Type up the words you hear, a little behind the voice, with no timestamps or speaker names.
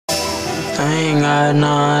I ain't got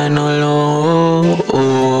nothing to lose.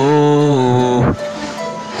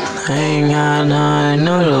 I ain't got nothing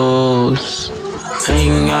to lose. I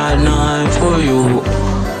ain't got nothing for you.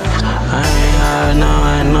 I ain't got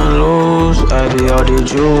nothing to lose. I be all the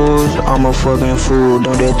juice. I'm a fucking fool,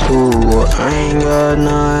 don't that too. I ain't got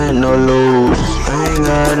nothing to lose. I ain't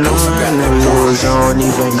got nothing to lose. I don't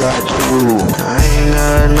even got to. I ain't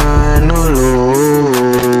got nothing to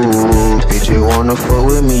lose. Bitch, you wanna fuck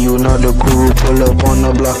with me, you not the crew. Pull up on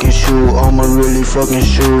the block and shoot. I'ma really fucking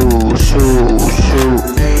shoot.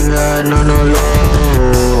 Ain't got nothing to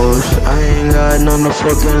lose. I ain't got nothing to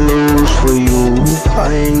fucking lose for you.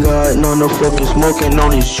 I ain't got nothing to fucking smoking on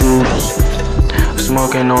this juice.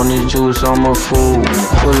 Smoking on this juice, I'm a fool.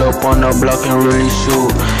 Pull up on the block and really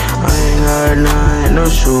shoot. I ain't got nothing to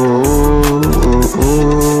shoot.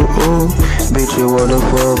 Bitch, you what the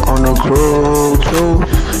fuck on the crew too.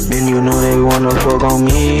 Then you know they wanna fuck on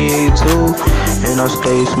me too. And I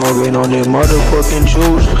stay smoking on that motherfucking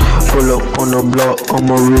juice. Pull up on the block,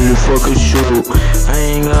 I'ma really fucking shoot. I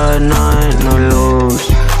ain't got nothing to lose.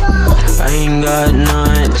 I ain't got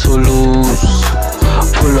nothing to lose.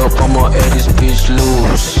 Pull up, I'ma add this bitch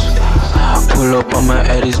loose. Pull up, I'ma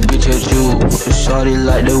add this bitch at you. Shawty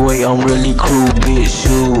like the way I'm really cool, bitch,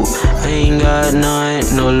 shoot. I ain't got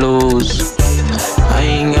nothing to lose. I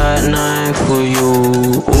ain't got nothing for you.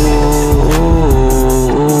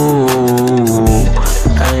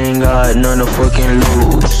 I ain't got nothing to fucking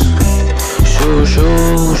lose. Shoot.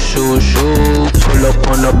 Pull up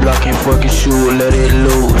on the block and fucking shoot, let it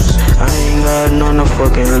loose. I ain't got nothing to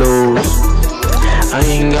fucking lose. I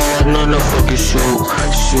ain't got nothing to fucking shoot.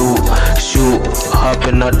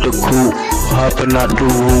 Hopping out the coupe, hopping out the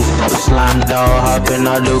roof. Slime dog, hopping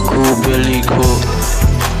out the coupe, Billy Cook.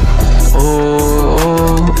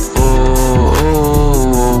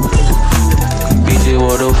 Bitch,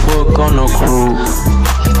 what the fuck on the crew?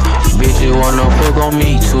 Bitch, you wanna fuck on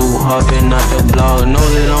me too. Hopping out the block, know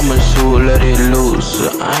that I'ma shoot, let it loose.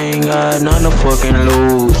 I ain't got nothing to fucking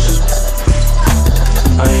lose.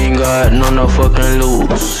 I ain't got nothing to fucking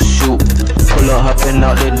lose. Shoot, pull up, hopping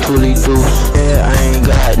out that toolie deuce. Yeah, I ain't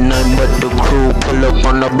got nothing but the crew. Pull up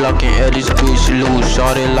on the block and add this bitch loose.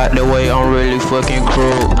 Shawty like the way I'm really fucking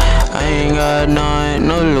crew. I ain't got nothing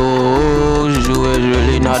to lose. You is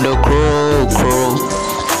really not the crew.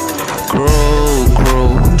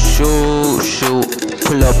 Shoot.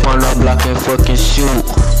 Pull up on the block and fucking shoot,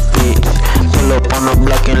 bitch. Pull up on the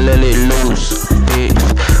block and let it loose, bitch.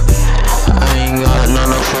 I ain't got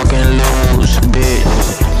nothing to fucking lose, bitch.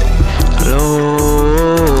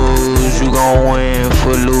 Lose, you gon' win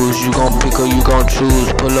for lose. You gon' pick or you gon'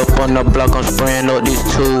 choose. Pull up on the block, I'm spraying up this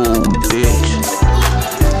tube, bitch.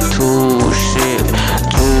 Two shit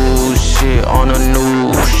on a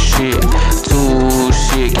new shit.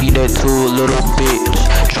 Keep that too, little bitch.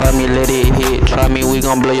 Try me, let it hit. Try me, we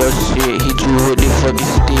gon' blow your shit. Hit you with the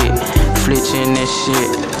fucking stick. Flitching that shit.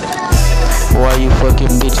 Why you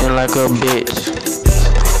fucking bitching like a bitch?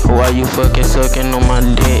 Why you fucking sucking on my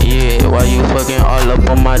dick? Yeah, why you fucking all up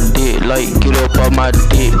on my dick? Like, get up on my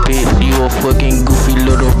dick, bitch. You a fucking goofy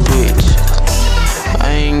little bitch.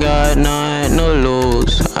 I ain't got nothing to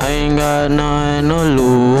lose. I ain't got nothing to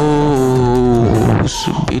lose.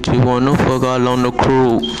 Bitch, you wanna fuck all on the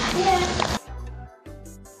crew.